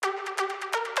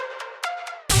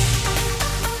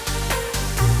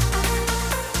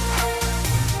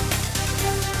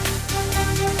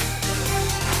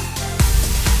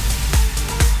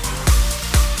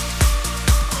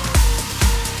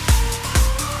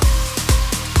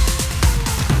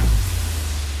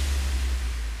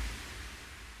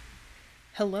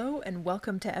Hello and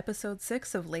welcome to episode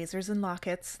 6 of Lasers and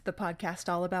Lockets, the podcast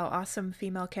all about awesome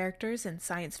female characters in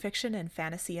science fiction and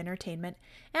fantasy entertainment,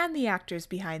 and the actors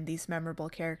behind these memorable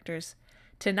characters.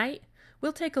 Tonight,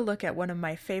 we'll take a look at one of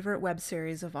my favorite web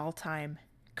series of all time,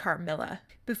 Carmilla.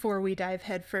 Before we dive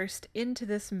headfirst into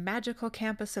this magical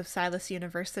campus of Silas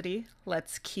University,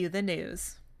 let's cue the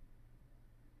news.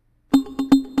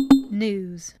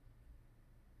 News.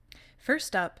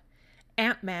 First up,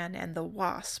 Ant-Man and the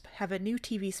Wasp have a new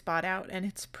TV spot out, and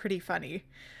it's pretty funny.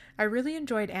 I really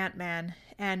enjoyed Ant-Man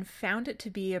and found it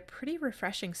to be a pretty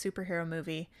refreshing superhero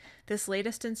movie. This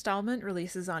latest installment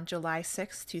releases on July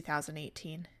 6,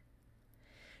 2018.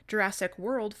 Jurassic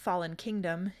World: Fallen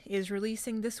Kingdom is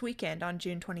releasing this weekend on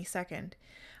June 22nd.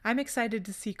 I'm excited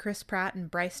to see Chris Pratt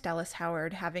and Bryce Dallas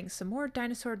Howard having some more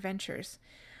dinosaur adventures.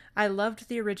 I loved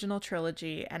the original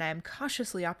trilogy, and I am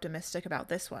cautiously optimistic about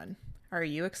this one. Are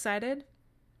you excited?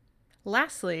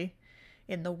 Lastly,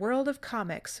 in the world of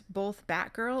comics, both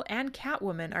Batgirl and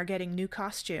Catwoman are getting new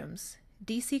costumes.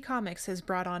 DC Comics has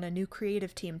brought on a new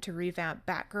creative team to revamp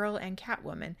Batgirl and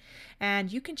Catwoman,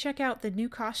 and you can check out the new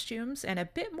costumes and a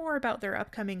bit more about their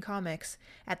upcoming comics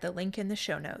at the link in the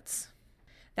show notes.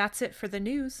 That's it for the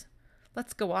news.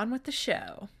 Let's go on with the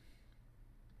show.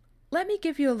 Let me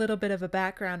give you a little bit of a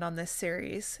background on this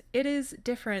series. It is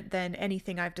different than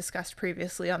anything I've discussed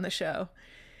previously on the show.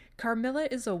 Carmilla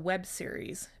is a web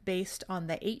series based on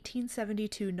the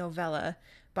 1872 novella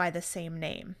by the same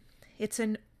name. It's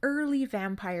an early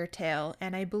vampire tale,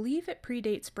 and I believe it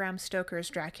predates Bram Stoker's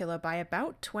Dracula by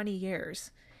about 20 years.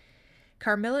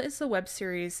 Carmilla is the web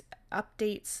series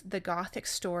updates the Gothic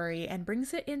story and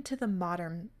brings it into the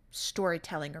modern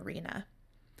storytelling arena.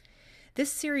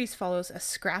 This series follows a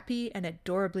scrappy and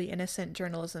adorably innocent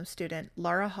journalism student,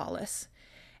 Laura Hollis,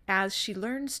 as she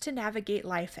learns to navigate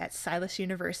life at Silas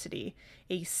University,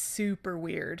 a super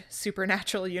weird,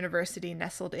 supernatural university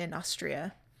nestled in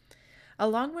Austria.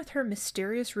 Along with her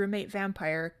mysterious roommate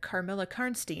vampire, Carmilla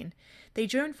Karnstein, they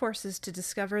join forces to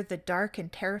discover the dark and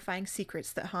terrifying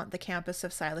secrets that haunt the campus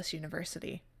of Silas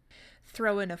University.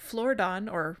 Throw in a floor don,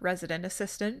 or resident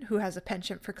assistant, who has a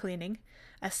penchant for cleaning,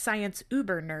 a science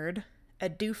uber nerd, a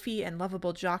doofy and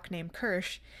lovable jock named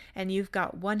Kirsch, and you've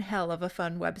got one hell of a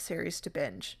fun web series to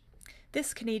binge.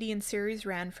 This Canadian series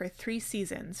ran for 3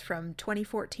 seasons from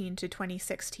 2014 to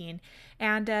 2016,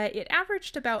 and it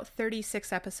averaged about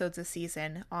 36 episodes a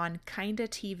season on Kinda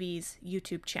TV's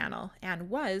YouTube channel,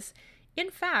 and was, in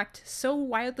fact, so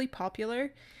wildly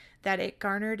popular that it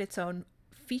garnered its own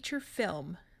feature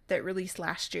film that released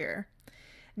last year.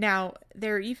 Now,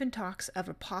 there are even talks of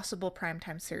a possible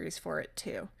primetime series for it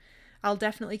too. I'll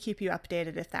definitely keep you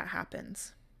updated if that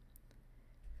happens.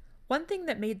 One thing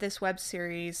that made this web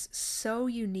series so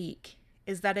unique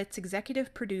is that its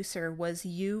executive producer was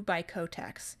You by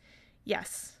Kotex.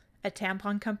 Yes, a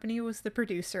tampon company was the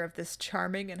producer of this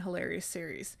charming and hilarious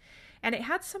series, and it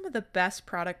had some of the best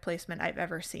product placement I've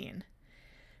ever seen.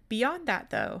 Beyond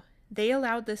that, though, they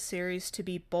allowed this series to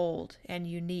be bold and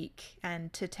unique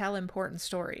and to tell important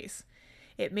stories.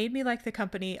 It made me like the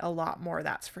company a lot more,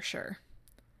 that's for sure.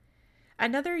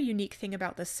 Another unique thing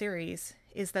about this series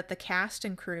is that the cast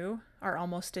and crew are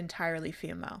almost entirely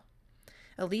female.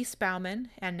 Elise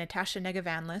Bauman and Natasha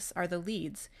Negavanlis are the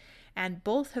leads, and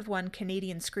both have won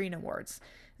Canadian Screen Awards.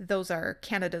 Those are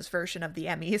Canada's version of the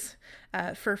Emmys,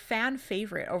 for fan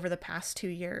favorite over the past 2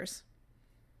 years.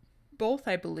 Both,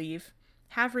 I believe,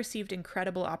 have received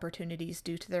incredible opportunities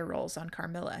due to their roles on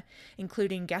Carmilla,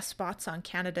 including guest spots on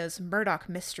Canada's Murdoch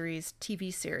Mysteries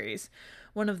TV series,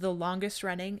 one of the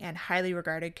longest-running and highly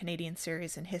regarded Canadian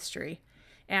series in history.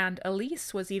 And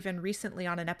Elise was even recently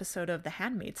on an episode of The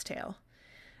Handmaid's Tale.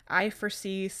 I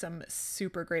foresee some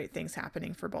super great things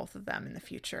happening for both of them in the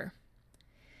future.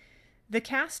 The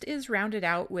cast is rounded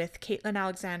out with Caitlin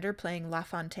Alexander playing La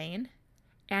Fontaine,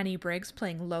 Annie Briggs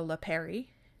playing Lola Perry,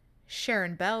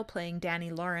 Sharon Bell playing Danny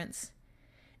Lawrence,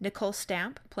 Nicole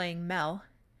Stamp playing Mel,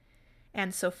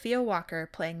 and Sophia Walker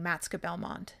playing Matska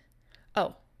Belmont.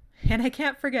 Oh, and I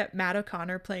can't forget Matt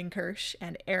O'Connor playing Kirsch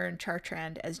and Aaron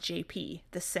Chartrand as JP,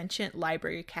 the sentient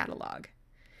library catalog.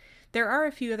 There are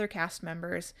a few other cast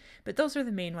members, but those are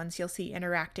the main ones you'll see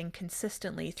interacting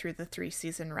consistently through the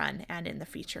 3-season run and in the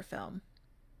feature film.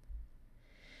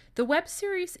 The web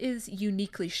series is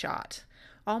uniquely shot.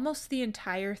 Almost the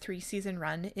entire 3-season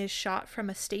run is shot from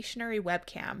a stationary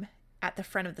webcam at the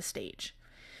front of the stage.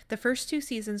 The first 2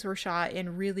 seasons were shot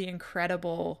in really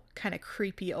incredible, kind of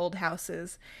creepy old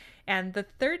houses, and the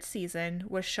 3rd season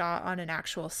was shot on an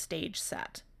actual stage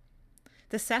set.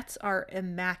 The sets are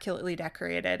immaculately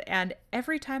decorated, and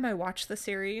every time I watch the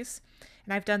series,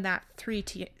 and I've done that three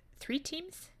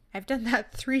I've done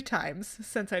that 3 times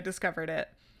since I discovered it.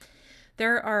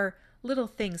 There are little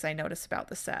things I notice about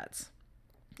the sets,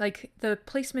 like the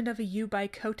placement of a U by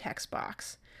Kotex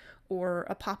box or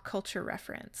a pop culture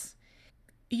reference.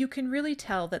 You can really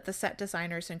tell that the set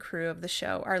designers and crew of the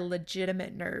show are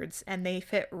legitimate nerds and they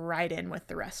fit right in with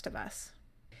the rest of us.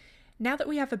 Now that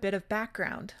we have a bit of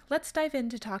background, let's dive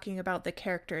into talking about the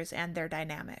characters and their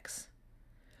dynamics.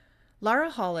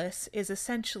 Lara Hollis is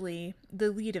essentially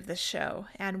the lead of this show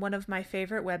and one of my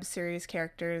favorite web series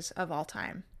characters of all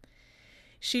time.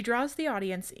 She draws the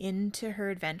audience into her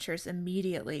adventures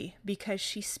immediately because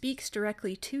she speaks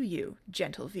directly to you,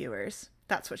 gentle viewers.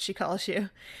 That's what she calls you,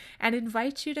 and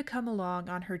invites you to come along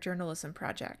on her journalism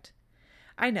project.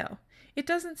 I know, it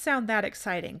doesn't sound that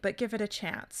exciting, but give it a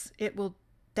chance. It will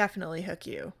definitely hook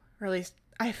you, or at least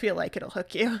I feel like it'll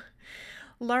hook you.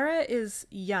 Lara is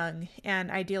young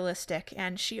and idealistic,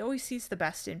 and she always sees the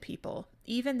best in people,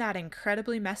 even that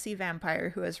incredibly messy vampire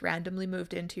who has randomly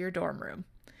moved into your dorm room.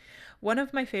 One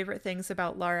of my favorite things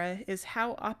about Lara is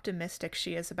how optimistic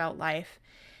she is about life,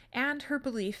 and her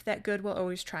belief that good will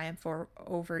always triumph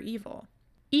over evil.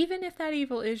 Even if that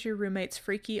evil is your roommate's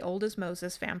freaky old as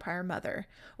Moses vampire mother,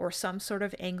 or some sort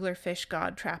of anglerfish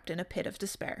god trapped in a pit of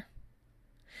despair.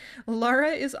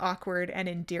 Lara is awkward and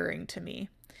endearing to me.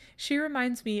 She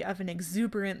reminds me of an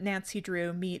exuberant Nancy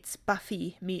Drew meets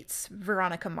Buffy meets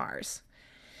Veronica Mars.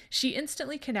 She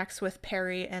instantly connects with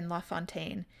Perry and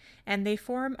LaFontaine, and they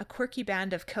form a quirky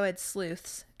band of co-ed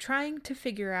sleuths trying to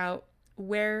figure out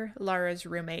where Lara's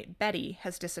roommate Betty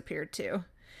has disappeared to.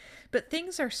 But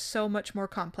things are so much more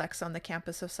complex on the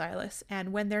campus of Silas,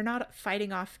 and when they're not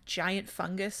fighting off giant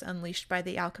fungus unleashed by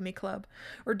the Alchemy Club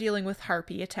or dealing with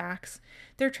harpy attacks,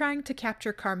 they're trying to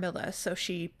capture Carmilla so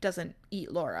she doesn't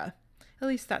eat Laura. At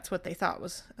least that's what they thought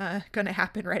was going to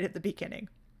happen right at the beginning.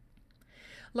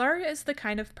 Lara is the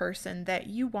kind of person that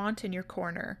you want in your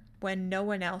corner when no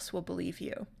one else will believe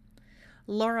you.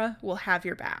 Laura will have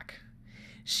your back.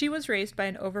 She was raised by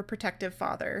an overprotective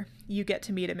father. You get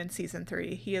to meet him in season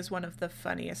 3. He is one of the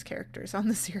funniest characters on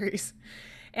the series.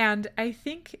 And I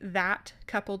think that,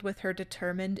 coupled with her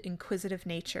determined, inquisitive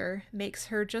nature, makes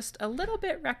her just a little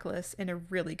bit reckless in a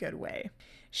really good way.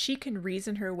 She can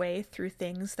reason her way through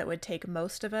things that would take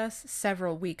most of us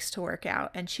several weeks to work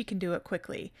out, and she can do it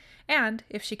quickly. And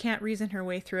if she can't reason her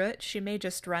way through it, she may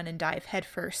just run and dive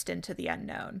headfirst into the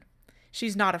unknown.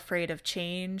 She's not afraid of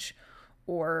change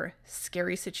or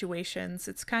scary situations.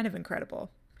 It's kind of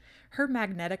incredible. Her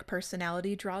magnetic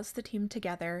personality draws the team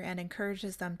together and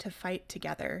encourages them to fight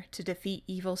together to defeat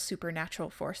evil supernatural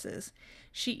forces.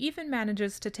 She even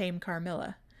manages to tame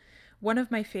Carmilla. One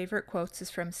of my favorite quotes is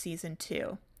from season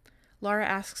 2. Lara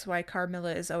asks why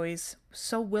Carmilla is always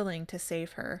so willing to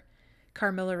save her.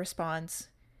 Carmilla responds,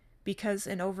 "Because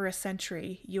in over a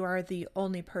century, you are the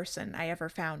only person I ever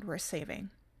found worth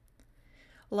saving."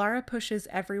 Lara pushes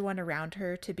everyone around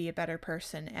her to be a better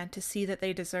person and to see that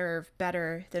they deserve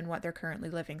better than what they're currently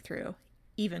living through,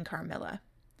 even Carmilla.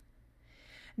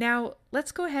 Now,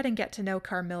 let's go ahead and get to know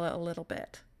Carmilla a little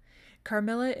bit.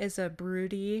 Carmilla is a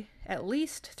broody, at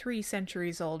least 3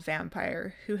 centuries old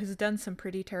vampire who has done some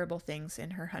pretty terrible things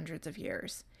in her hundreds of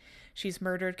years. She's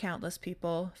murdered countless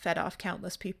people, fed off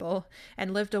countless people,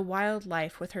 and lived a wild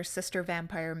life with her sister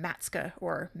vampire Matska,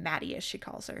 or Maddie as she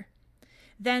calls her.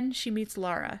 Then she meets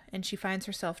Lara, and she finds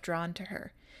herself drawn to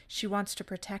her. She wants to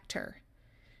protect her.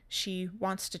 She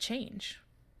wants to change.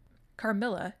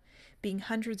 Carmilla, being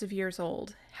hundreds of years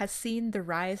old, has seen the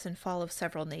rise and fall of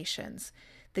several nations,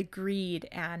 the greed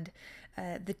and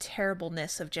the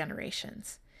terribleness of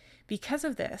generations. Because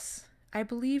of this, I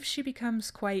believe she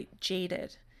becomes quite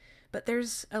jaded, but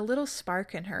there's a little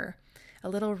spark in her, a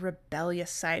little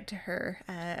rebellious side to her,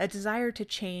 a desire to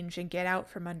change and get out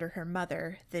from under her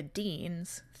mother, the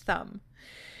Dean's, thumb.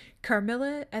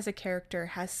 Carmilla, as a character,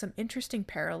 has some interesting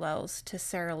parallels to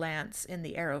Sarah Lance in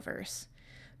the Arrowverse.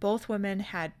 Both women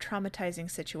had traumatizing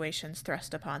situations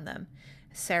thrust upon them.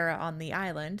 Sarah on the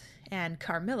island, and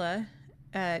Carmilla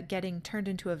getting turned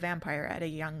into a vampire at a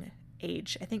young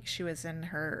age. I think she was in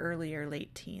her early or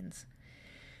late teens.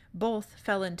 Both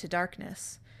fell into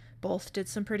darkness. Both did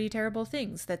some pretty terrible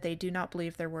things that they do not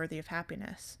believe they're worthy of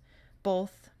happiness.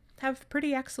 Both have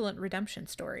pretty excellent redemption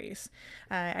stories.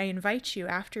 I invite you,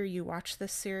 after you watch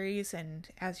this series and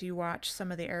as you watch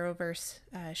some of the Arrowverse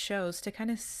shows, to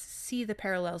kind of see the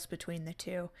parallels between the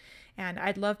two. And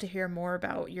I'd love to hear more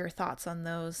about your thoughts on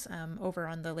those over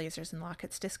on the Lasers and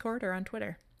Lockets Discord or on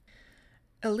Twitter.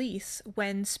 Elise,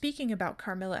 when speaking about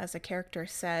Carmilla as a character,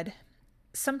 said,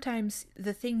 "Sometimes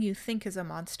the thing you think is a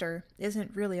monster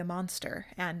isn't really a monster,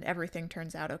 and everything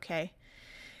turns out okay."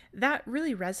 That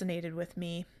really resonated with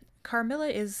me. Carmilla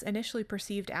is initially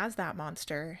perceived as that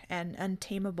monster, an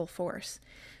untamable force,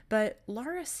 but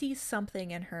Lara sees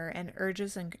something in her and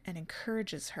urges and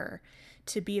encourages her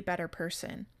to be a better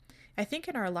person. I think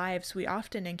in our lives we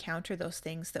often encounter those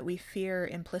things that we fear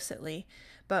implicitly,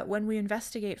 but when we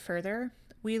investigate further,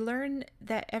 we learn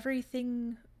that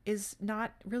everything is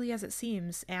not really as it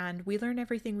seems, and we learn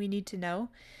everything we need to know,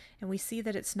 and we see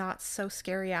that it's not so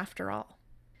scary after all.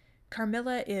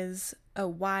 Carmilla is a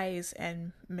wise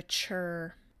and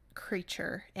mature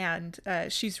creature, and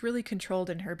she's really controlled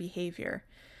in her behavior.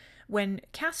 When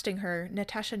casting her,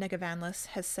 Natasha Negavalis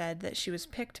has said that she was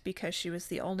picked because she was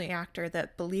the only actor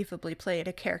that believably played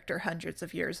a character hundreds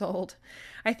of years old.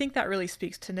 I think that really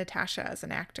speaks to Natasha as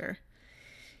an actor.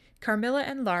 Carmilla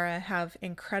and Lara have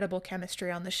incredible chemistry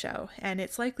on the show, and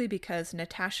it's likely because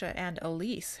Natasha and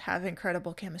Elise have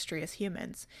incredible chemistry as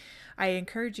humans. I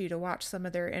encourage you to watch some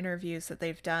of their interviews that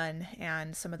they've done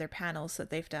and some of their panels that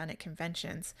they've done at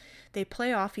conventions. They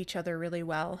play off each other really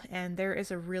well, and there is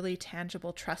a really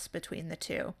tangible trust between the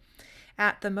two.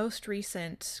 At the most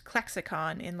recent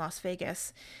Klexicon in Las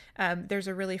Vegas, there's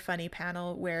a really funny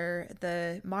panel where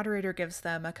the moderator gives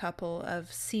them a couple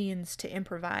of scenes to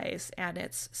improvise, and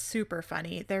it's super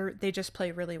funny. They just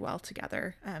play really well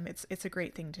together. It's a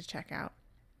great thing to check out.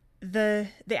 The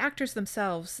actors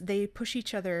themselves, they push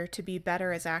each other to be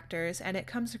better as actors, and it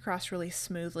comes across really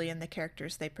smoothly in the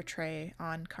characters they portray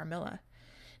on Carmilla.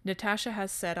 Natasha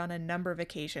has said on a number of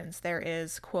occasions there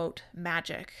is, quote,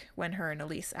 magic when her and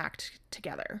Elise act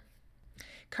together.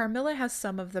 Carmilla has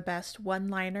some of the best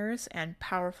one-liners and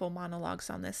powerful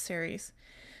monologues on this series.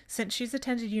 Since she's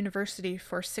attended university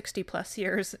for 60 plus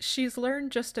years, she's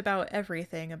learned just about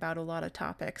everything about a lot of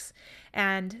topics,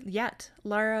 and yet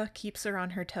Lara keeps her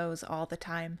on her toes all the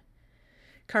time.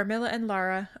 Carmilla and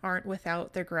Lara aren't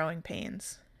without their growing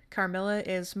pains. Carmilla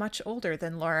is much older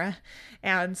than Lara,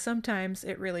 and sometimes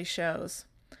it really shows.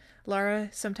 Lara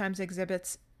sometimes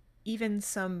exhibits even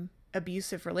some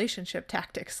abusive relationship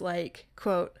tactics like,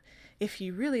 quote, if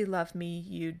you really love me,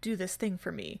 you do this thing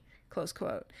for me, close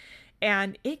quote.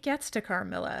 And it gets to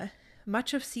Carmilla.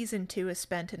 Much of season 2 is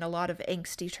spent in a lot of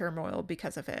angsty turmoil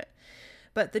because of it.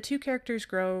 But the two characters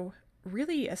grow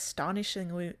really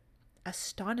astonishingly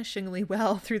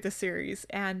well through the series,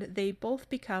 and they both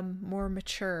become more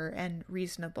mature and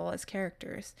reasonable as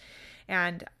characters.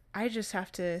 And I just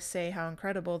have to say how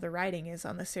incredible the writing is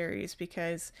on the series,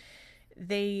 because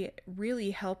they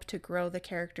really help to grow the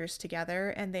characters together,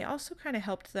 and they also kind of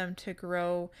helped them to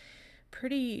grow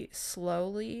pretty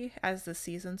slowly as the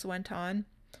seasons went on.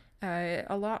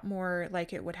 A lot more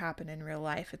like it would happen in real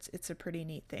life. It's a pretty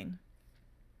neat thing.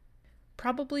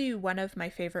 Probably one of my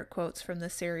favorite quotes from the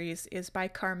series is by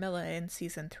Carmilla in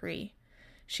season 3.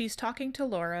 She's talking to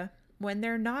Laura when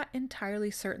they're not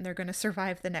entirely certain they're going to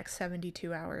survive the next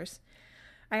 72 hours.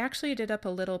 I actually did up a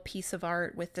little piece of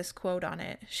art with this quote on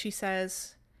it. She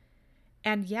says,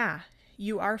 "And yeah,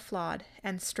 you are flawed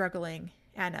and struggling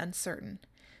and uncertain,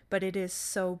 but it is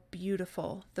so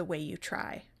beautiful the way you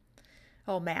try."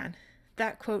 Oh man,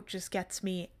 that quote just gets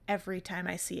me every time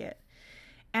I see it.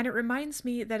 And it reminds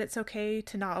me that it's okay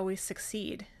to not always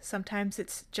succeed. Sometimes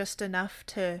it's just enough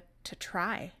to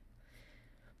try.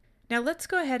 Now let's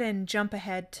go ahead and jump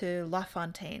ahead to La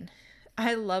Fontaine.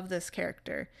 I love this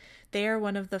character. They are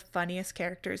one of the funniest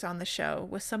characters on the show,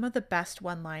 with some of the best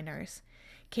one-liners.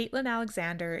 Caitlin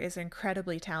Alexander is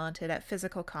incredibly talented at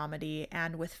physical comedy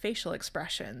and with facial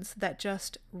expressions that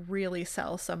just really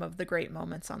sell some of the great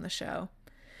moments on the show.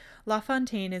 La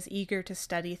Fontaine is eager to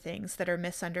study things that are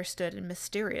misunderstood and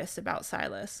mysterious about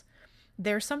Silas.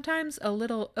 They're sometimes a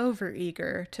little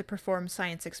over-eager to perform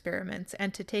science experiments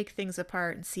and to take things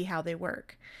apart and see how they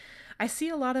work. I see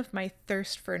a lot of my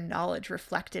thirst for knowledge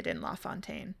reflected in La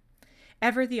Fontaine.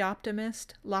 Ever the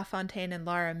optimist, La Fontaine and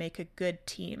Lara make a good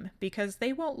team because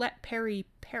they won't let Perry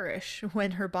perish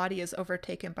when her body is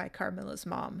overtaken by Carmilla's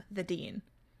mom, the Dean.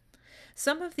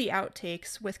 Some of the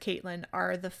outtakes with Caitlin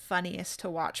are the funniest to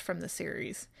watch from the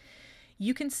series.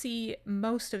 You can see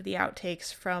most of the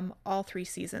outtakes from all 3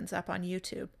 seasons up on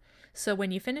YouTube, so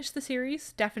when you finish the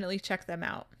series, definitely check them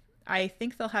out. I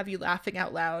think they'll have you laughing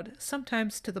out loud,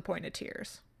 sometimes to the point of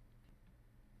tears.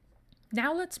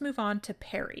 Now let's move on to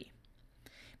Perry.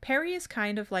 Perry is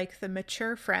kind of like the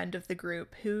mature friend of the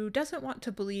group who doesn't want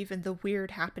to believe in the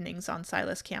weird happenings on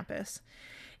Silas campus.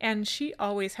 And she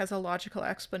always has a logical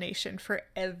explanation for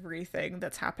everything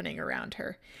that's happening around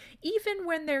her, even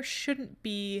when there shouldn't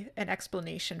be an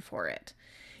explanation for it.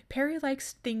 Perry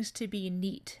likes things to be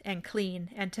neat and clean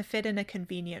and to fit in a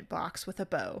convenient box with a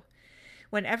bow.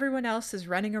 When everyone else is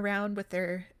running around with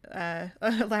their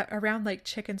around like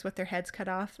chickens with their heads cut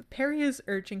off, Perry is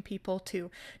urging people to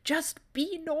just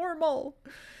be normal,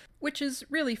 which is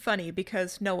really funny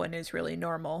because no one is really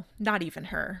normal, not even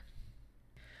her.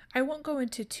 I won't go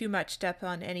into too much depth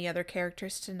on any other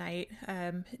characters tonight.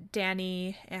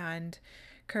 Danny and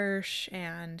Kirsch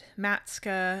and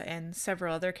Matska and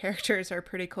several other characters are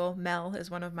pretty cool. Mel is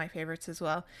one of my favorites as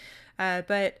well.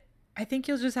 But I think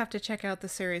you'll just have to check out the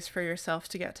series for yourself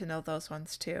to get to know those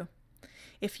ones too.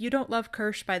 If you don't love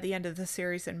Kirsch by the end of the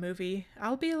series and movie,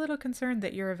 I'll be a little concerned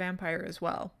that you're a vampire as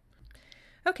well.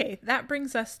 Okay, that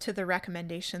brings us to the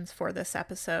recommendations for this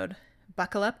episode.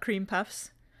 Buckle up, cream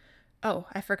puffs. Oh,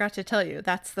 I forgot to tell you,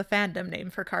 that's the fandom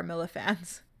name for Carmilla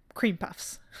fans. Cream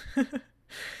puffs.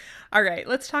 All right,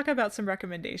 let's talk about some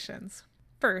recommendations.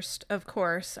 First, of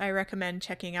course, I recommend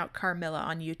checking out Carmilla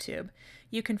on YouTube.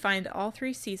 You can find all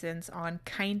 3 seasons on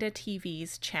Kinda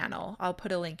TV's channel. I'll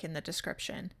put a link in the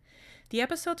description. The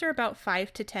episodes are about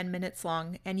 5 to 10 minutes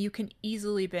long, and you can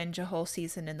easily binge a whole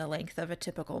season in the length of a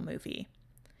typical movie.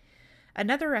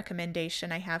 Another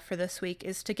recommendation I have for this week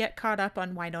is to get caught up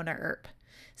on Wynonna Earp.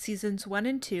 Seasons 1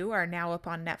 and 2 are now up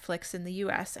on Netflix in the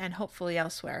US and hopefully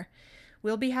elsewhere.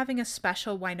 We'll be having a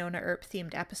special Wynonna Earp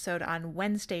themed episode on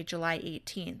Wednesday, July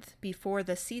 18th, before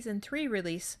the season 3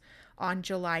 release on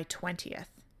July 20th.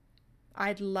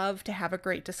 I'd love to have a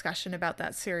great discussion about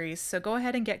that series, so go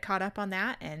ahead and get caught up on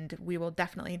that, and we will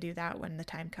definitely do that when the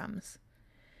time comes.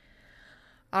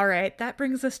 All right, that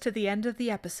brings us to the end of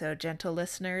the episode, gentle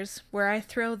listeners, where I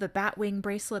throw the Batwing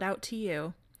bracelet out to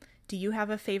you. Do you have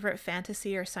a favorite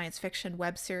fantasy or science fiction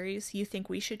web series you think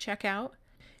we should check out?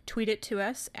 Tweet it to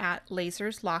us at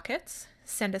LasersLockets,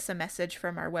 send us a message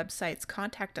from our website's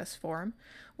Contact Us form,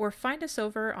 or find us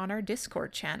over on our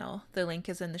Discord channel. The link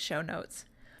is in the show notes.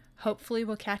 Hopefully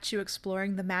we'll catch you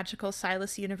exploring the magical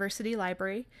Silas University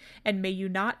Library, and may you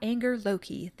not anger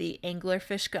Loki, the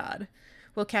anglerfish god.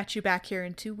 We'll catch you back here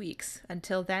in 2 weeks.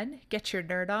 Until then, get your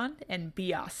nerd on and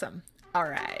be awesome. All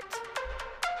right.